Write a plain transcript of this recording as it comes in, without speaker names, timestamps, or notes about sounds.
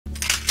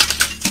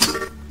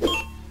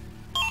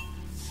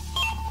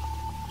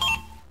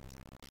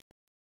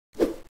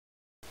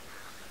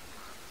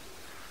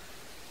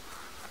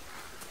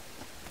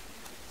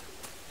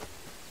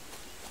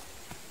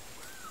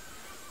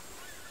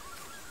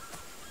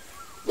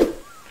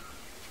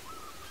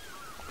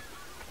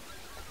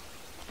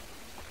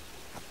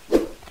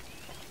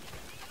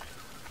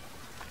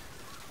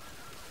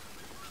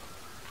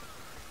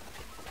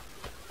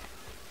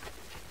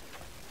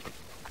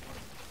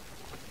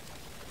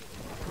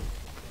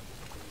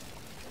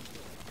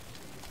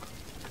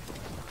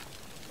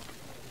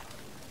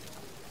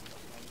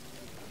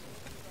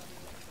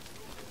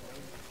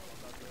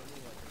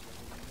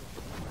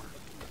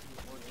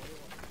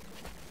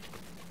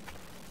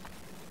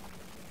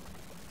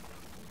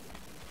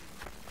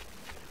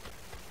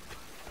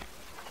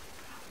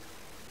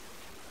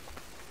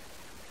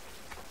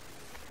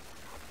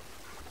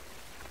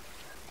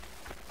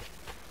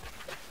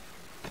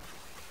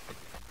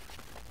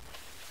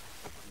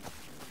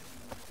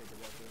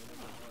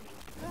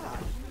Yeah,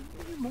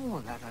 maybe more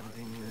of that type of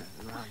thing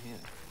around here.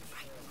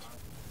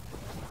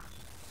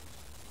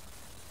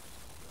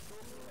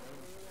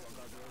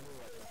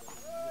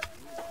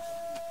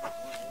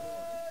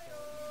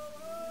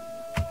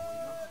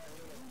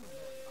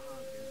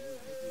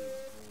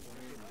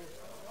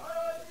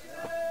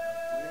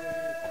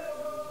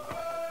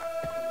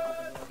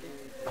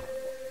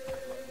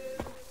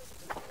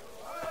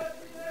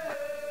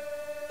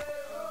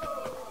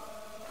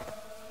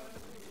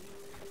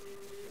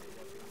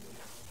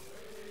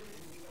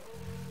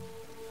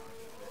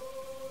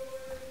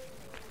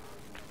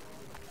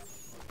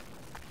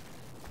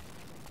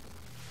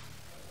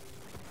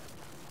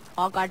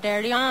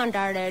 Agaderian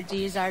dare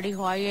dizardi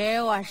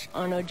hoye was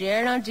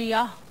onogera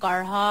dia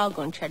garha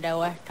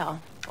gunchedeweta.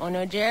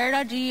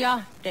 Onogera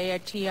dia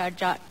deatia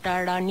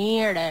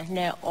jaranire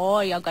ne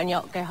oya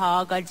ganyoke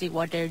haga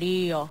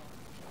ziwaterio.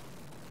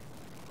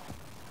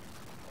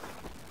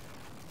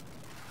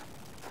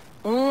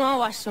 Uma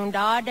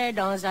wasundade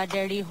dans a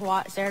deri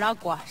hua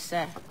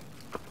zeraguase.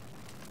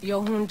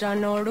 Yohunda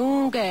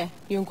norunge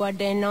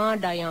yungwadena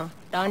dayan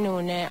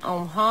danune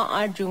amha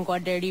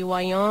ajungwaderi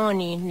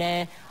wayani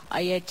ne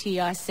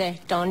Ayetia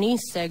se Dani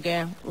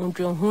sege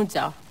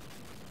undruhunza.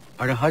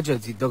 Arahaja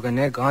di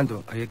dogane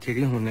gando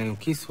ayetiri hune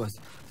kiswas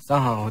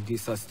saha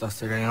odisa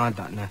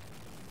staserayanda ne.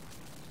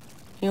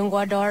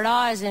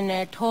 Yungwadora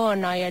zine to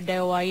na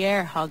yadewa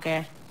yer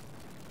hage.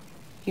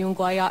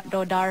 Yungwayat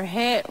dodar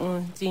he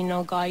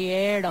zino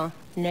gayera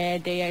ne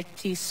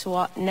deeti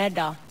swat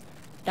neda.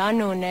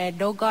 Danu ne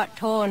dogat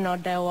to no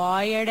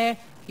dewa yere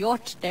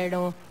yot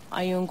deru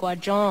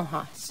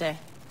ayungwajonha se.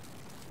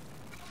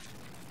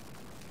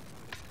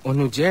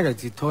 Onugera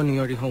di Tony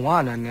ori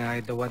Hawana ne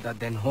ai da wada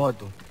den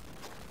hodu.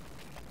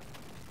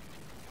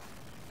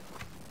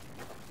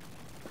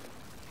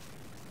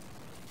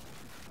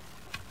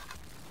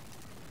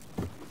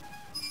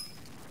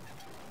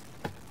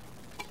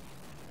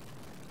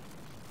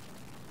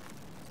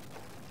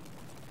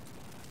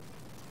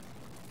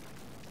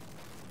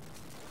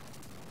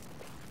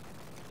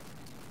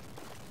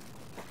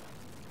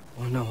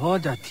 Ona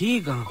hoda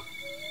tiga.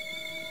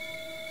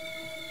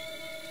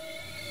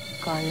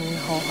 Kan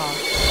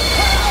hoha.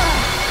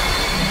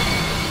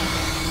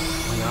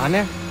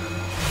 Ane?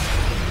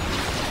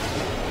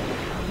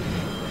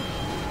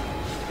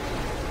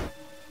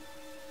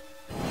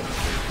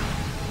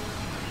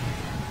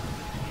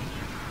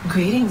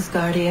 Greetings,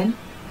 Guardian.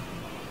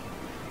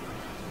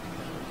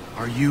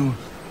 Are you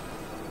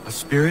a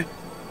spirit?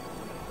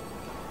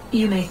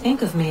 You may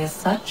think of me as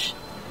such.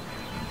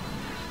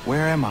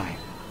 Where am I?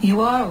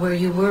 You are where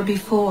you were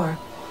before.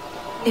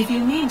 If you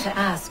mean to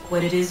ask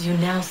what it is you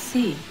now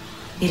see,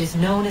 it is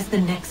known as the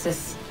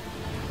Nexus.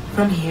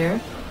 From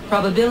here,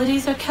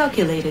 probabilities are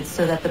calculated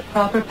so that the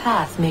proper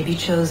path may be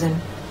chosen.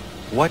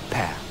 What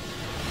path?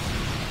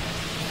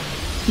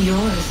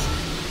 Yours.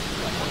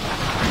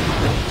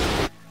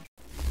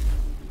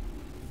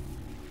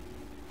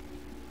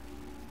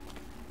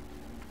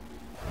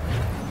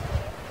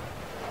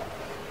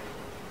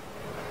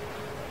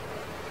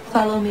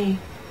 Follow me.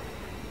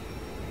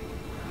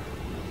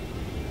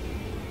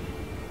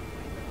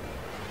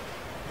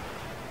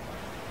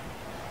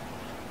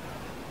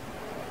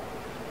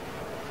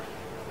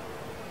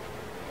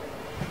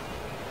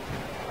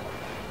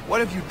 What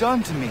have you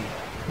done to me?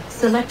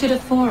 Selected a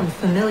form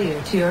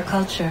familiar to your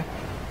culture.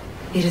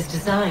 It is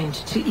designed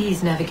to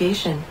ease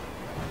navigation.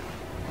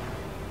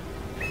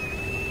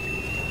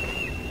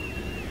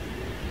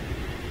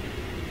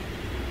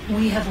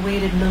 We have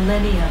waited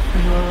millennia for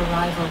your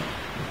arrival.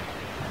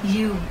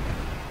 You,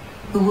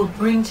 who will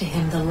bring to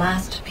him the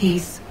last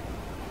piece,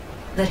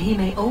 that he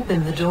may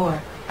open the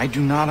door. I do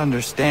not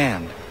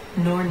understand.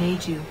 Nor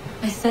need you.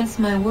 I sense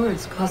my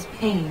words cause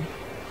pain.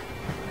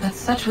 But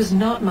such was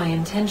not my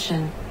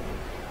intention.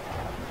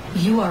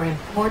 You are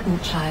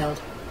important,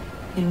 child,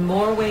 in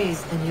more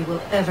ways than you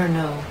will ever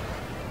know.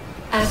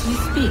 As we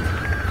speak,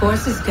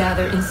 forces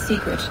gather in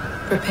secret,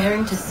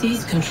 preparing to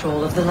seize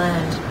control of the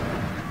land.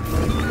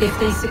 If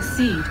they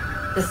succeed,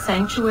 the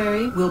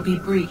sanctuary will be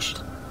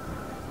breached.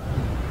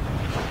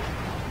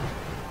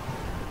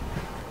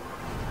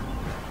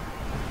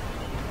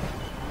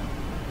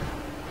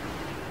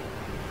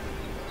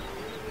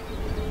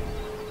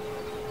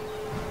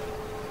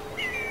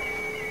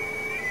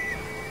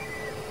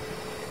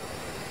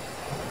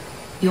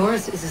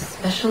 Yours is a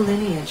special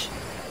lineage.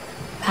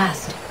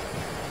 Past,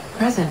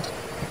 present,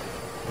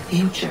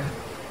 future.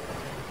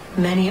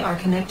 Many are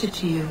connected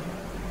to you.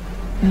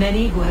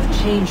 Many who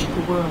have changed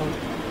the world,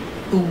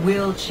 who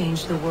will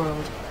change the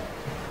world.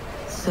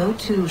 So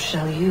too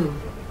shall you.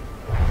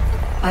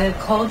 I have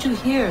called you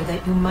here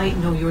that you might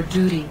know your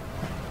duty.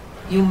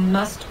 You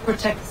must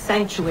protect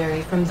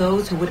Sanctuary from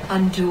those who would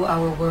undo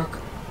our work.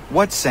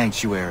 What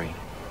sanctuary?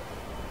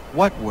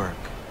 What work?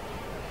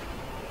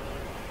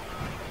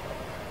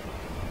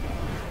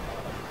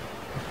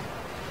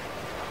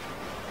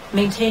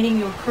 Maintaining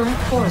your current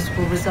course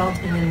will result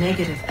in a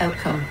negative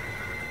outcome.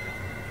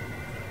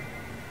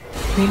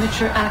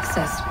 Premature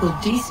access will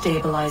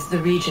destabilize the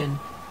region.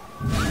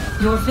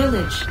 Your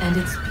village and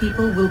its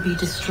people will be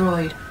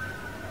destroyed.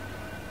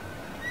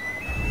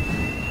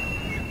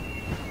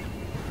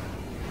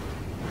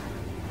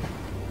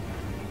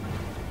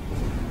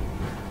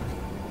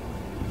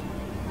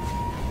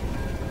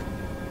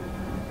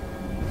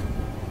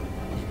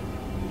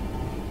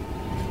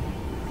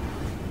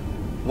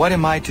 What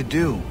am I to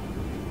do?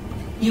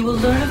 You will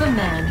learn of a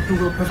man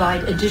who will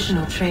provide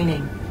additional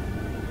training.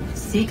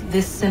 Seek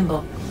this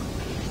symbol.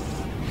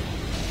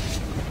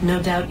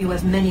 No doubt you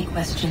have many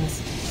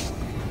questions.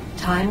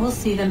 Time will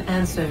see them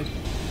answered.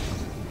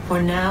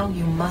 For now,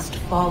 you must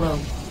follow.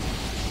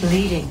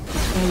 Leading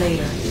for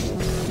later.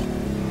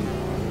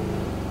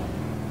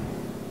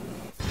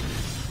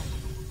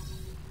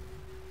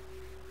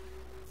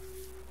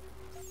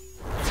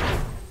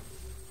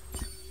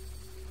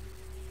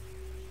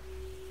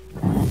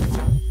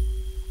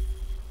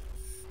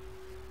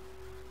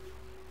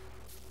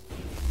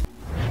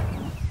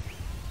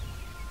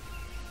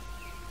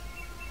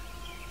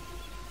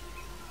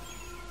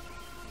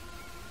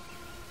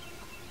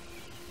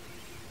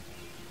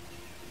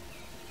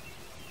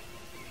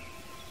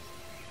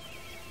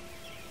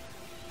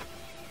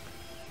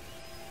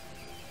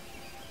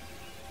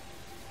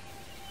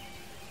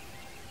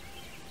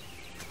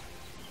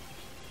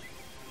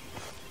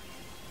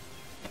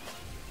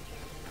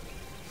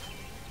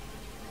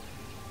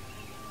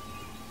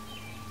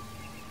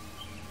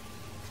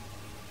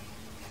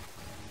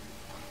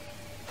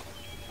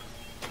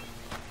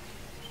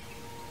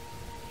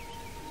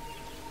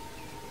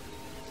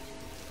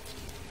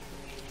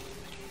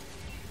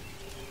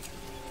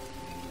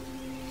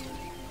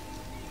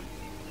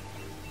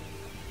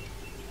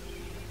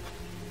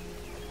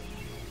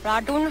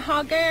 Radun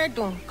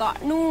hagerdun,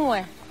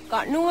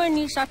 gatnue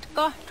ni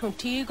satka,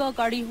 tuntiga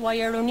gari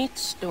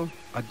wayerunitstun.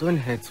 Adun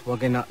hets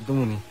wagena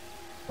duni.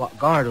 Wat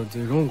garo di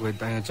rungwe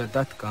daya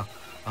jadatka.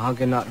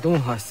 Agena dun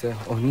hase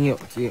onio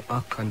di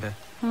akande.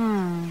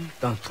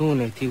 Dan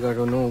tune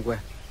tigaro nungwe.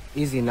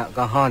 Izi na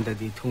gahanda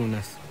di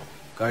tunes.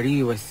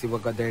 Gariwe siwa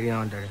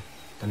gaderiandere.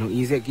 Tanu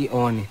ize gi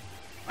oni.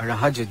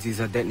 Arahaja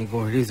ziza detni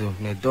go rizu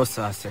ne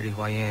dosa seri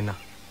wayena.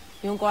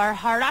 Yungwar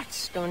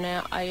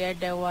haratstone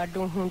ayedewa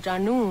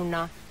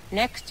dunhunjanuna.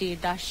 Nexti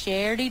da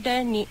sheri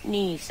de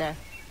nise.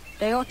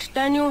 Deot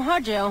danu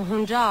haje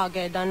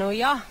hunjage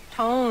danoya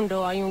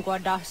taundo ayungwa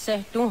da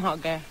se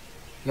dunhage.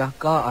 Ya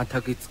ka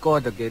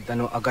atakitskodige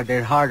danu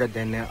agader harda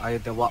dene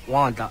ayede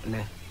wanda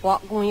ne.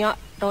 Wagunya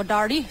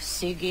dodari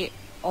sigi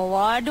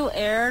owadu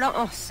era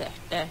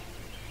osete.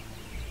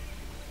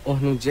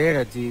 Ohnu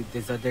jera di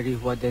dezaderi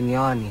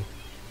huadenyani.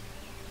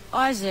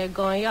 Aze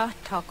gonya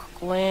tak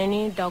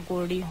gweni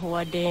daguri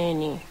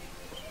huadeni.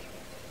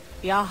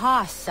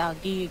 Yahasa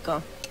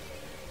giga.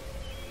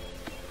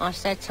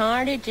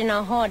 Asetari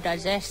jina hoda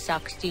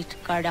zesaksit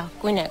kada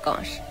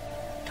kunegas.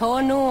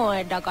 Tonu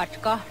e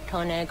dagatka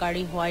tone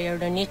gari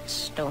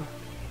huayernitsto.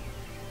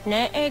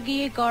 Ne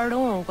egi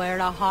garun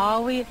gwera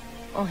hawi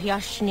o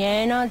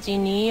yashnena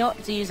zinio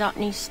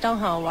zizatnista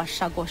hawa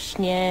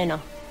shagoshnena.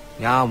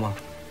 Yama.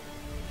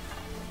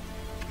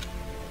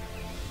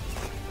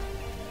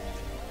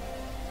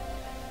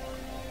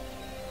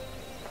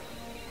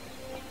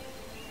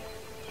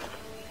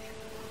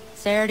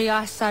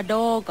 Seria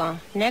sadoga,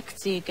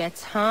 nekzi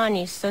gets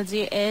hani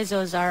sudzi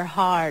ezos are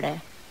harde.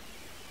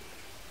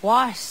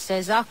 Was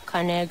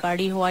sezakane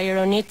gari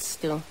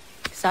huayronitstu,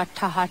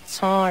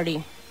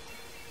 satahatsari.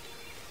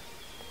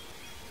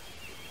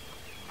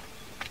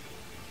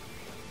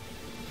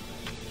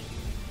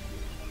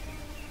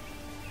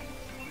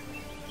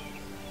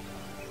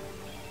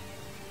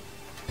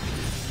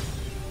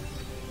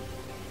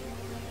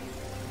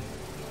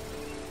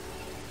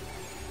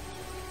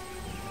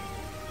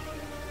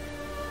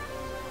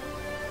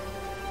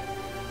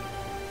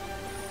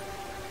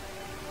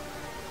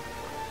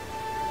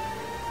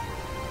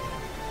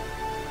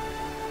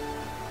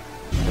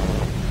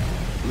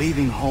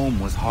 Leaving home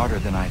was harder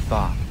than I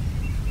thought.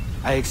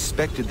 I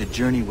expected the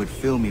journey would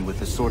fill me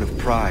with a sort of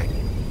pride,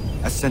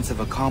 a sense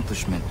of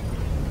accomplishment.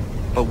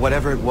 But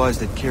whatever it was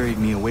that carried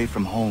me away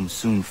from home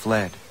soon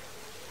fled,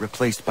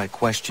 replaced by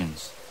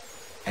questions,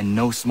 and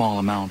no small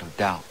amount of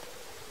doubt.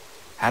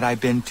 Had I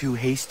been too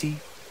hasty?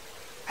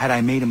 Had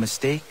I made a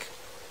mistake?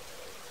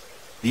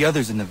 The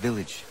others in the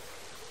village,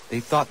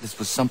 they thought this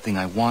was something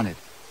I wanted,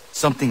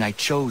 something I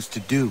chose to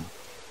do.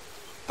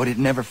 But it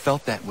never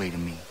felt that way to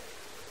me.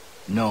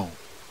 No.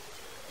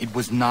 It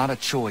was not a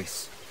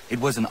choice. It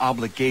was an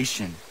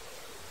obligation.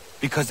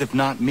 Because if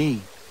not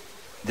me,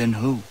 then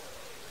who?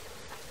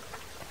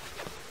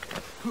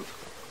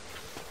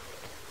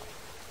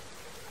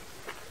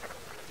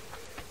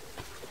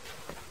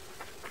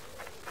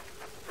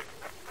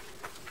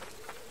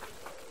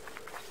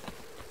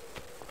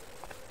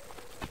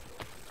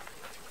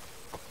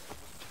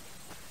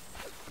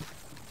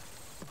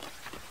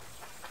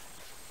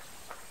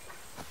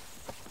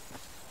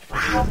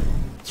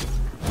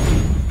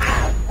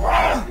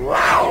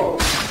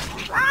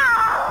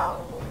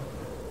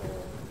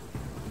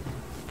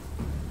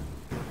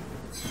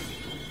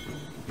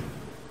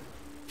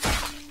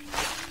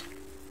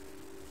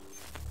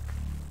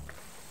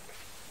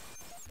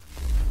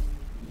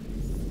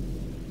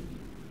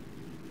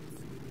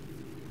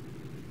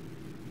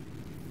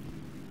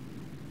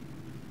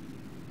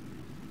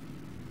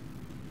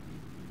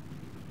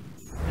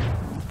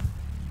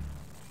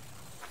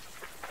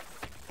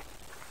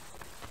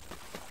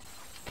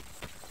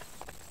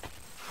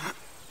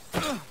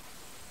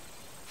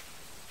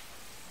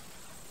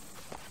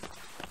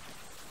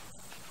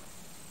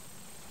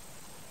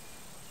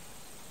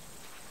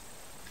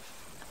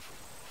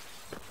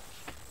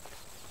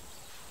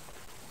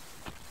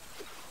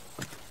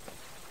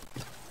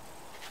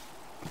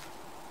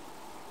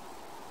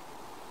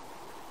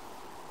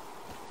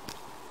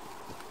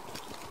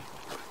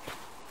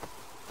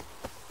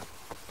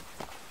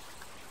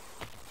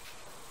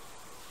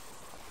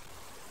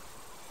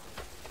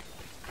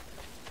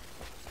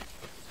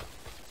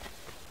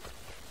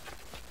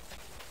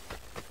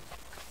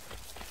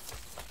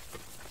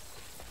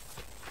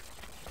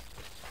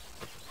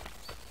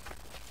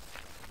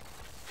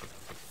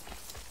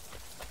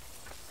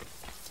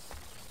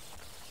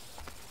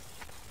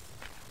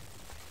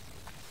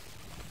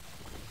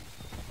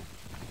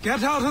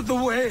 Get out of the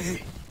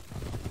way!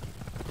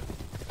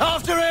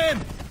 After him!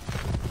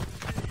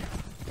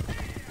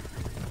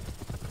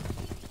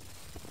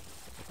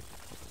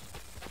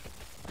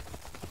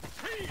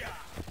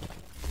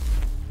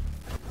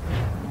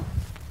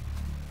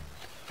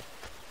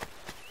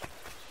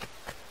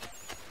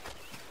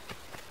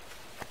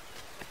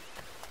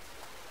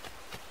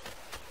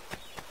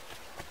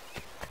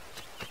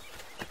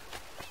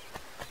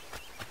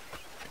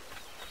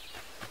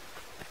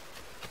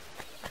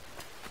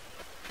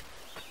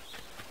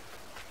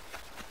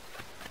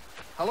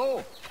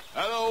 Hello.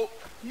 Hello.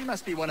 You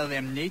must be one of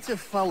them native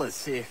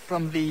fellas,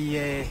 from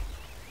the,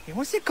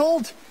 what's it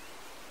called?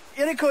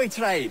 Iroquois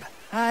tribe.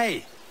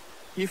 Aye.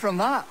 You from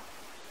that?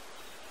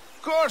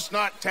 Course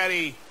not,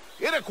 Terry.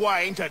 Iroquois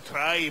ain't a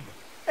tribe.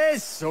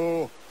 Is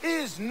so.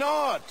 Is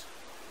not.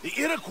 The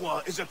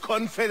Iroquois is a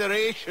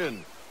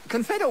confederation.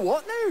 Confederate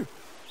what now?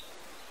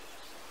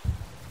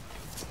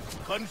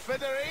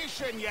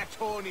 Confederation, ya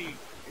Tony.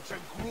 It's a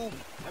group,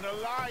 an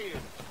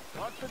alliance.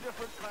 Lots of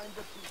different kinds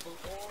of people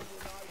all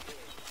united.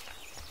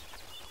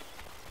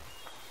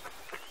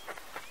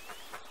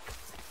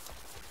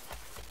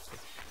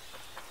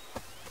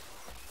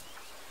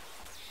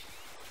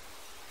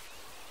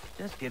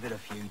 Just give it a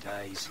few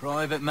days.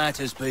 Private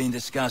matters being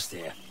discussed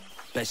here.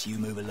 Best you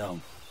move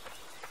along.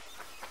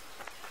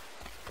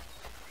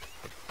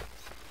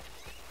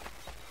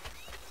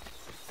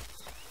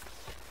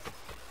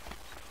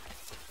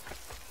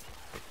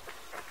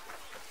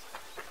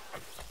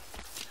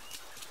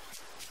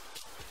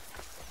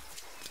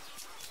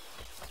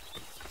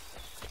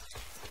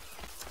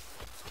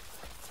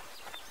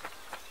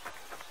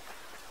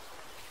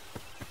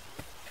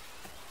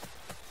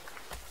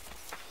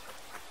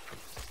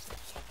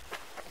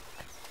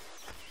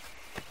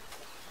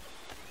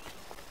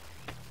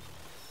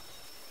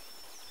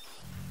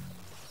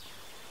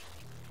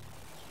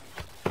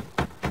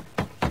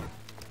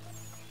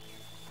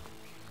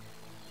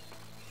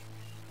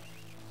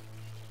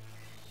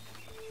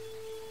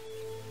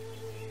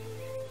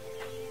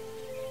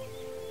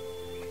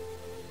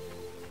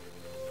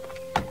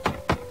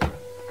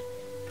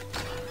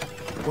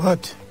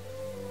 What?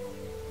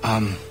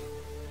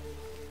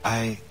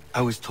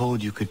 I was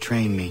told you could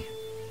train me.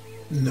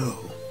 No.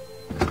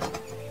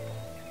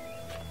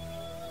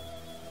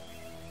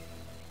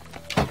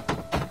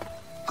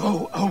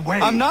 Go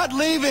away! I'm not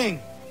leaving!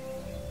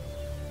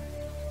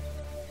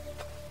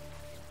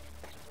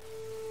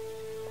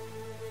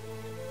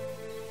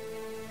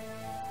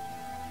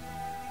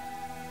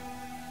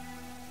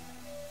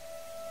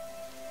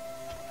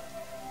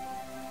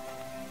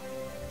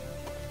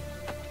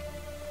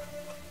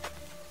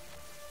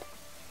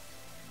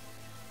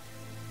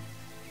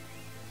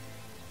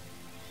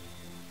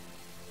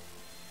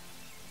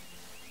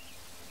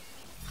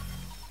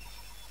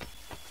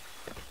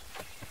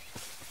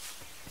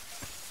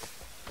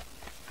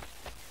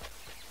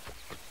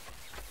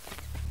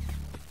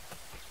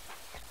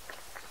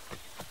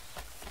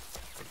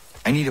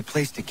 I need a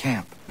place to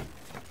camp.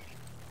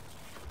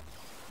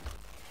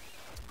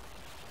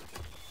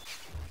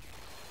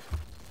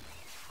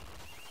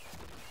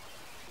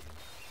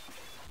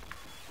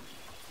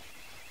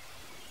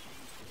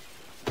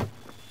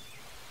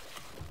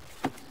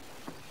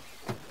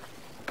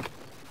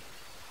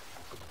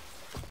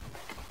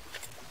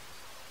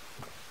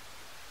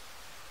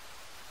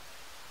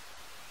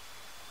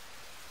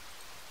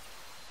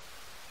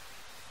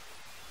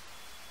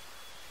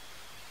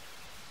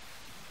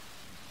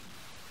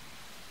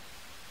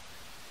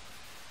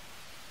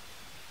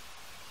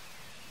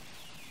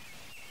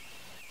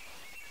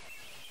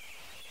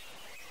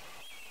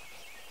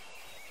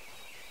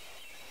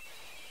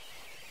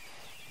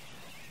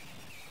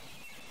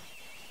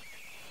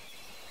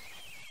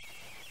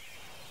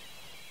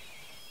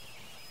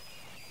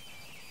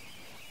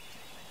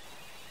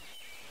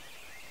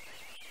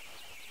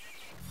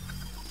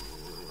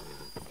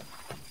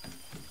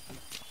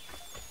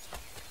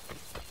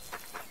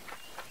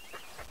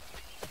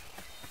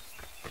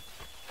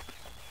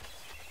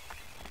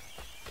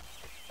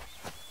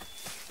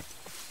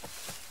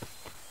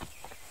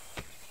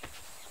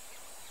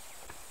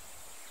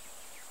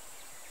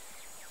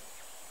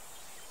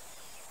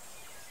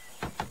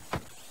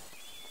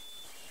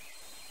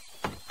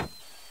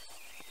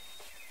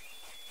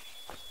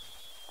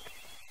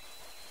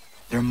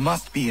 There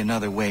must be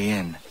another way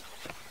in.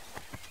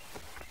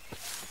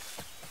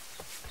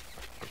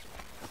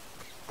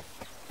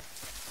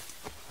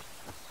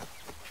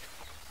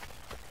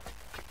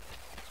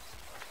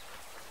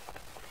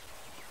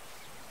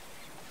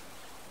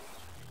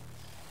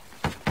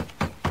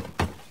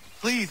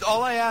 Please,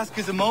 all I ask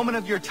is a moment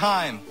of your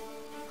time.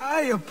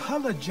 I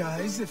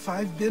apologize if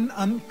I've been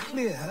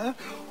unclear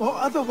or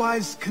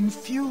otherwise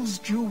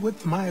confused you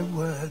with my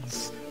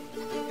words.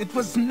 It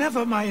was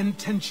never my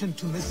intention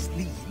to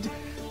mislead,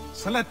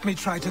 so let me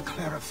try to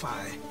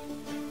clarify.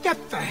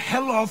 Get the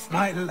hell off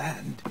my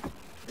land!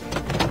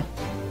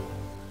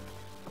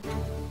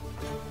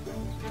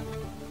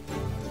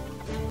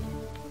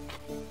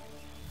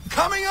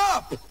 Coming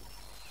up!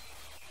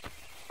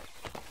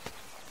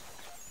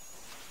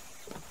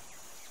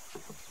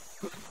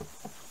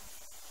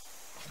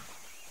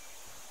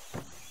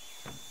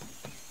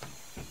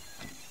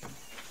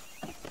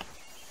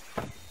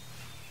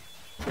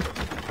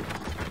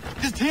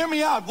 Just hear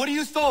me out. What are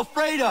you so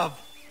afraid of?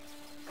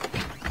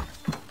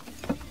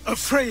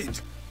 Afraid?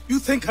 You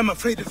think I'm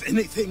afraid of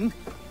anything?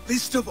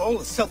 Least of all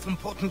a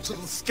self-important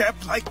little scab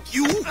like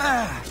you?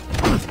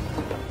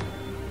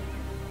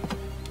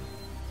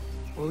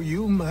 Well,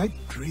 you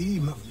might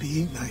dream of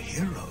being a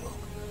hero,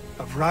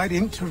 of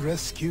riding to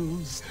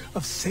rescues,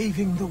 of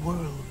saving the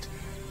world.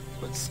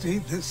 But stay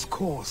this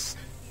course,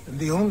 and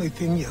the only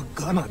thing you're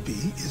gonna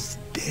be is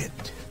dead.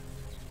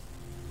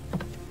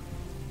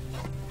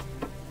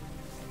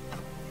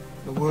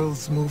 The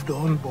world's moved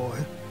on, boy.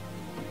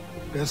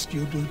 Best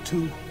you do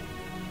too.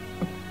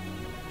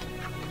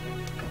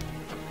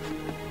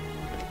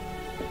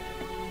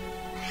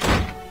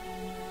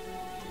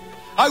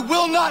 I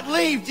will not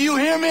leave, do you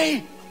hear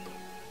me?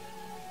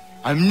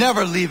 I'm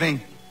never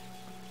leaving.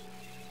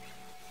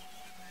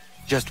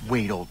 Just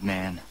wait, old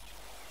man.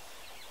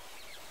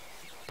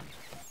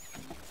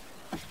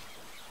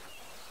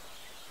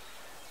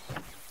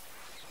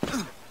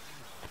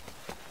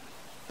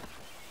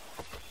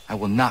 I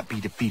will not be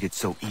defeated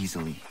so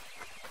easily.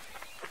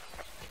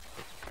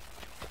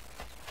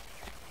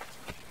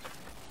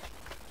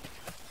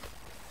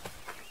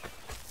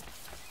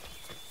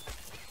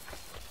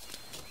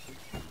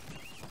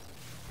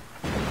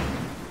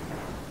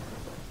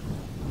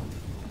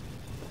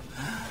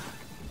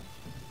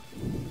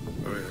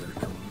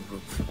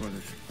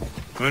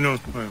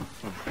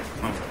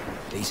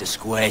 These are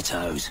square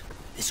toes.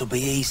 This'll be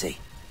easy.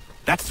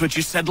 That's what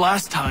you said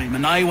last time,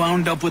 and I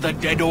wound up with a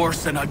dead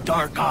horse and a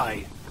dark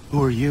eye.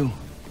 Who are you?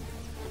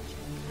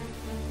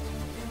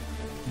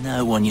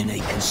 No one you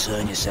need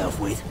concern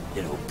yourself with,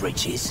 little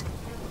britches.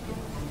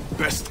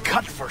 Best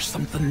cut for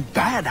something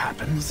bad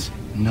happens.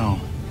 No.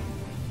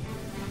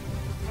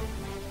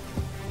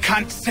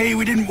 Can't say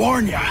we didn't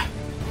warn ya.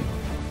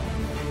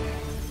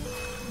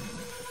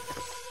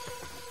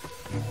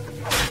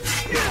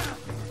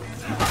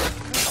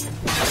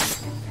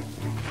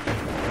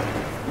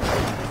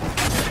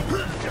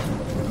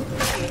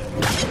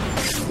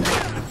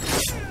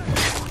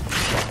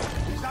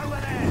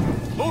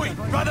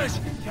 Brothers!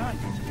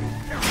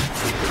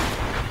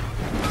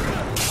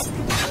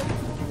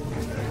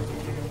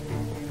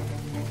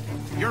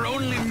 You're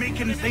only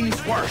making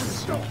things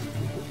worse. Look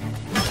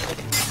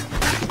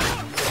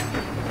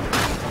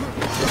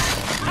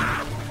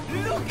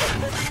at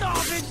the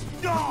savage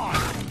dog!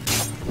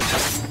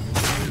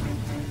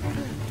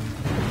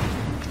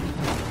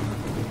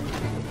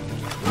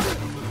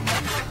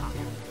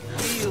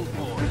 Heal,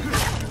 boy.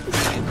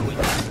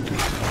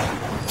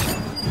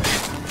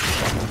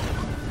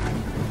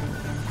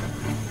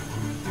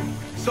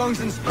 Songs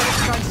and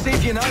spirits can't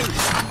save you now.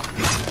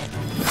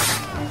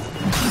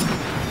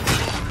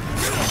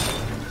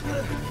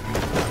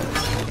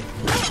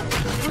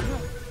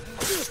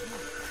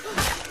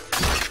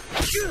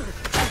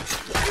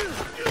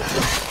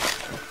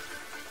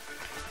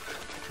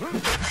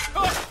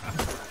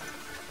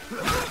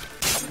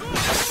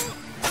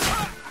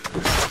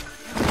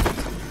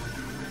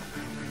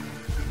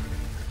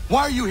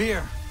 Why are you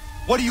here?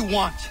 What do you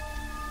want?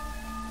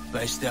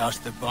 Best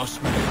ask the boss,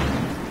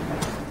 man.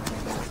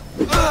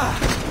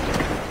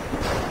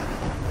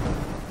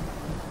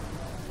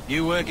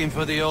 You working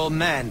for the old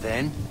man,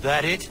 then?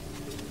 That it?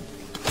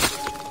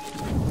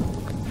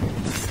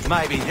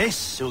 Maybe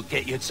this'll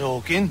get you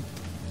talking.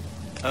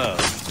 Oh.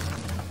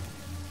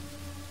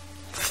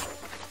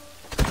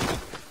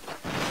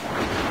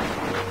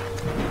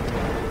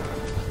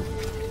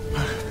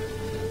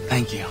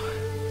 Thank you.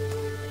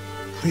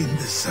 Clean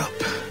this up.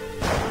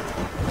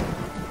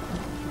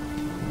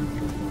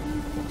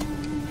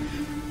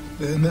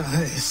 Then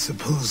I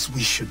suppose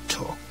we should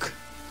talk.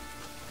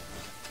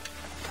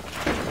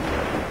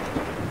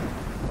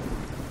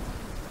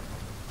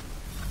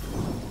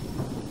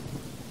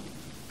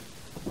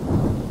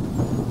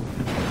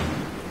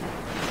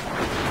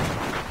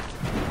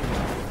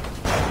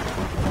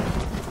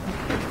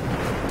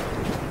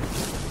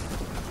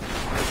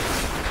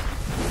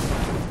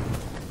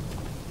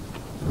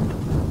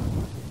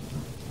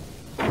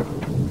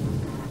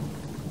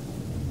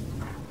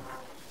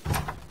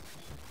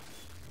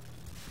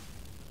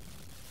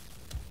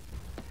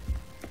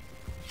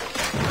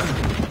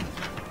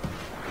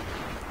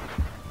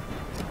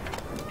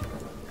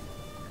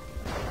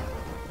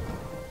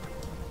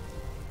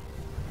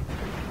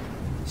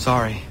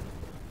 Sorry.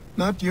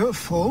 Not your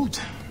fault.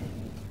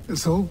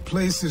 This whole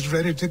place is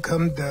ready to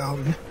come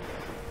down.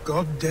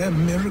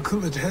 Goddamn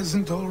miracle it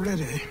hasn't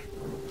already.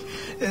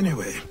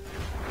 Anyway,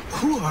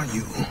 who are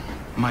you?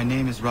 My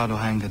name is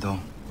Radohangado.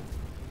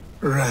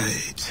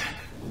 Right.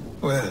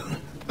 Well,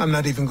 I'm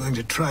not even going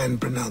to try and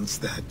pronounce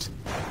that.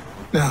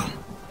 Now,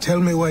 tell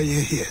me why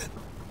you're here.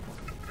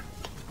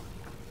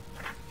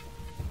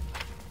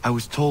 I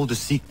was told to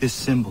seek this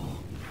symbol.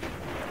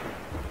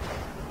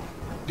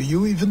 Do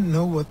you even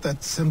know what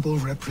that symbol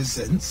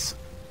represents?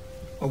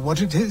 Or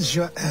what it is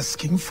you're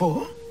asking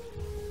for?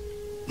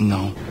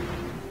 No.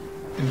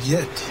 And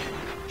yet,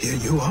 here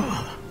you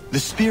are. The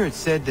spirit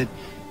said that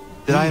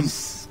I am... These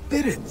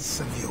spirits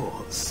of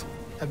yours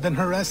have been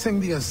harassing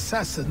the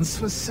Assassins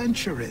for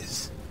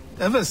centuries.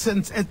 ever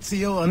since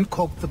Ezio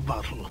uncorked the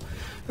bottle.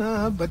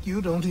 But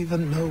you don't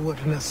even know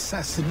what an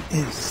assassin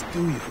is,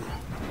 do you?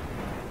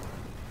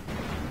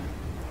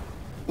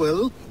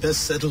 Well,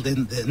 best settled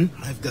in then.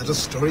 I've got a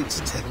story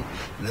to tell,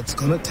 and it's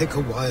gonna take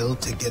a while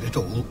to get it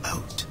all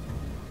out.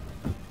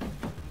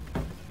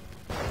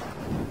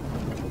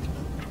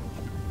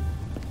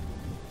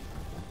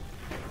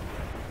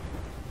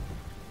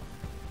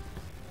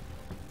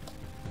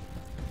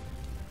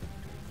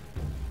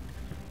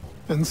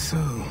 And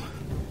so,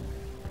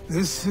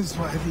 this is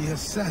why the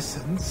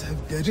Assassins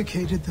have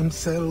dedicated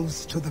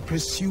themselves to the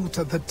pursuit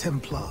of the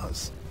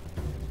Templars.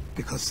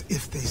 Because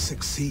if they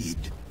succeed,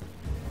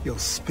 your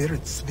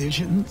spirit's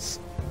visions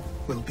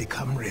will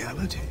become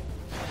reality.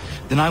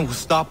 Then I will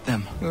stop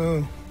them.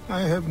 Oh,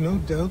 I have no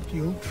doubt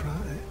you'll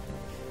try.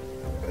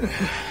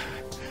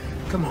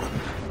 Come on,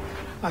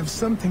 I've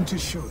something to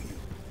show you.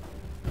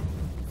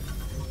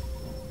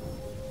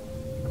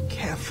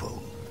 Careful.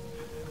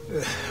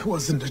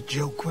 Wasn't a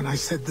joke when I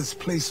said this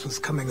place was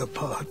coming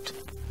apart.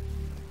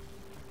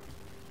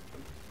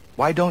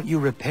 Why don't you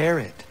repair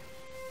it?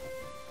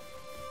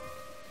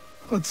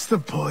 What's the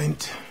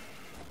point?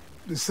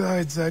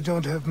 Besides, I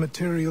don't have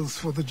materials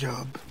for the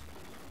job.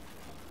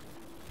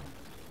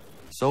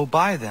 So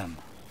buy them.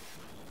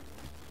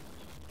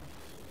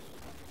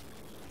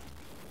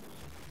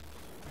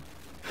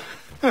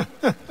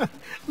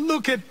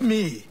 Look at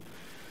me.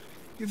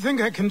 You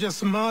think I can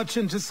just march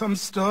into some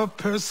store,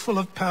 purse full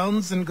of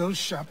pounds, and go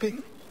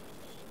shopping?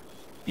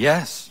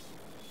 Yes.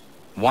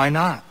 Why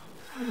not?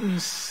 I'm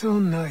so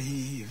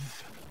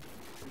naive.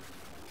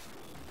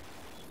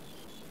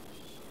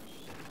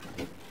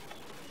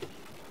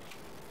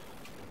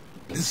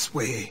 This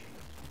way.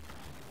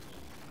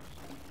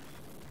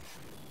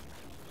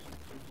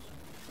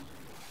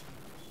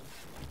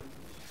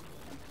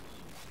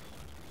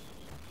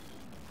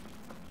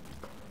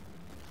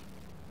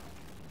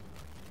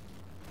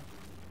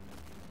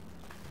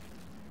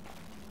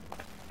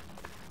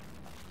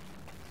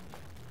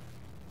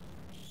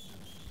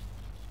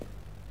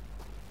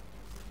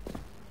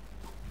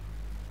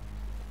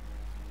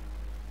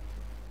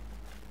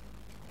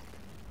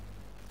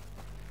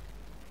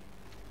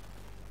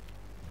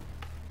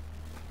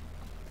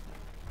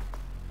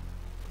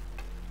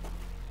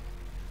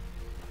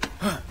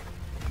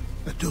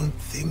 I don't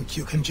think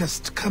you can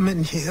just come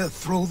in here,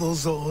 throw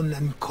those on,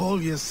 and call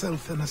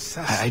yourself an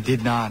assassin. I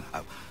did not.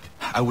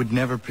 I would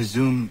never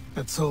presume...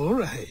 That's all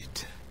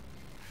right.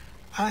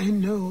 I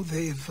know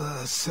they've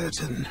a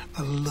certain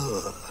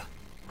allure.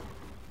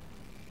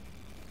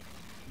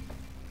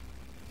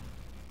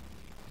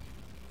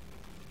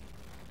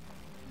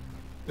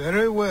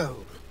 Very well.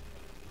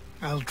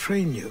 I'll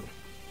train you.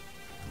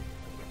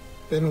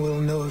 Then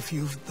we'll know if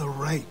you've the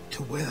right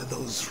to wear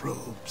those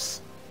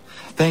robes.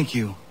 Thank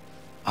you.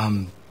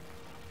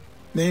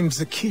 Name's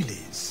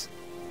Achilles.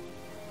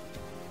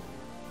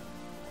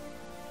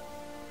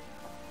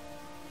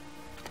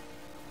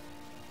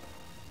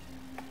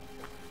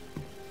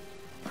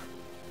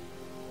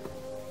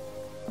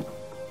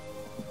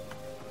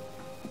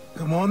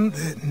 Come on,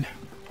 then.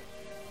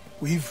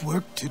 We've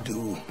work to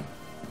do.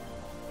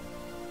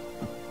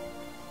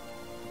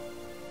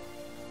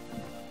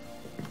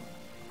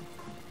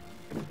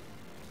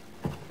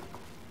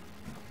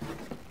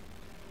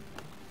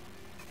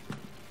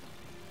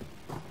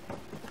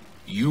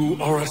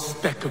 You are a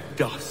speck of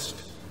dust,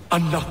 a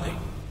nothing.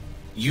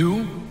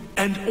 You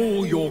and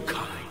all your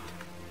kind,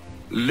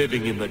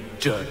 living in the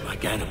dirt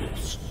like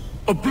animals,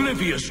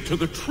 oblivious to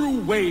the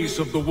true ways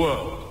of the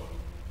world.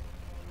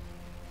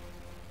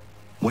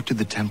 What do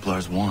the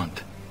Templars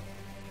want?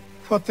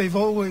 What they've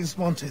always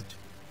wanted.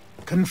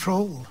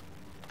 Control.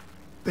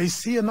 They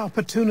see an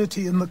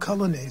opportunity in the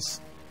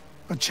colonies.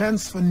 A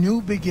chance for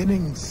new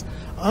beginnings,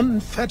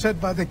 unfettered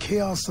by the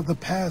chaos of the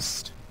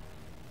past.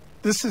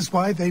 This is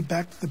why they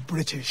backed the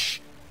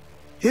British.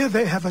 Here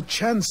they have a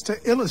chance to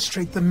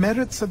illustrate the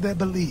merits of their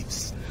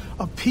beliefs.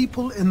 A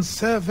people in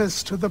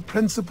service to the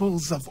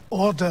principles of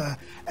order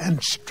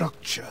and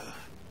structure.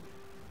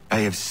 I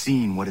have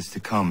seen what is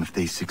to come if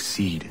they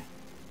succeed.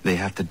 They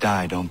have to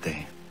die, don't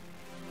they?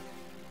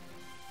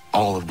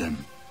 All of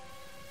them.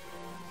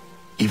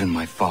 Even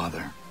my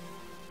father.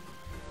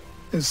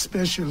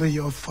 Especially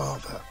your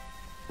father.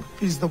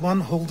 He's the one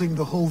holding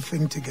the whole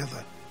thing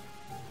together.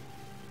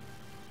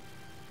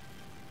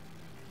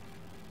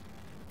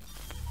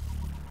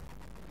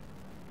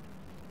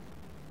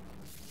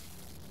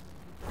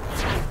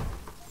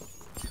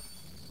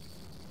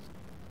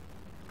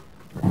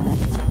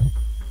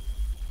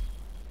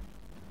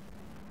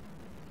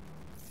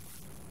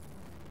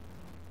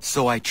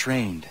 So I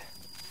trained.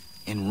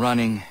 In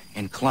running,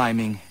 in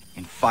climbing,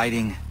 in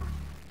fighting,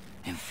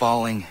 in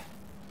falling.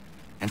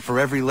 And for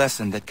every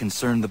lesson that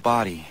concerned the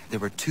body,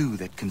 there were two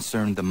that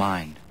concerned the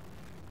mind.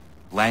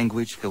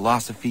 Language,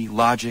 philosophy,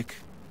 logic,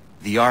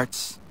 the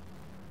arts.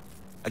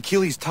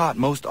 Achilles taught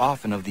most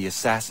often of the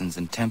Assassins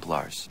and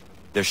Templars,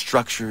 their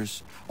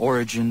structures,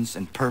 origins,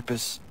 and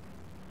purpose.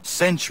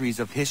 Centuries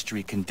of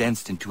history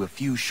condensed into a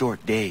few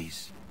short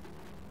days.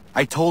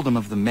 I told him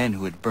of the men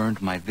who had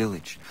burned my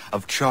village,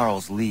 of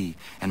Charles Lee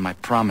and my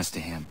promise to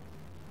him.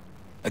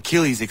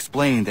 Achilles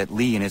explained that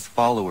Lee and his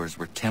followers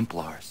were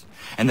Templars,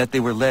 and that they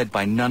were led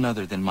by none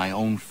other than my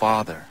own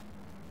father.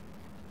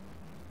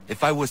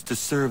 If I was to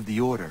serve the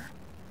order,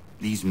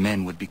 these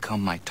men would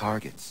become my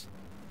targets.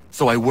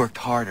 So I worked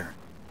harder,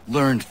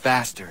 learned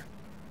faster,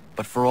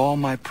 but for all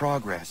my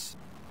progress,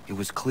 it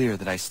was clear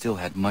that I still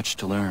had much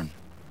to learn.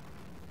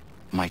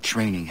 My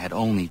training had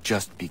only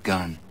just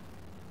begun.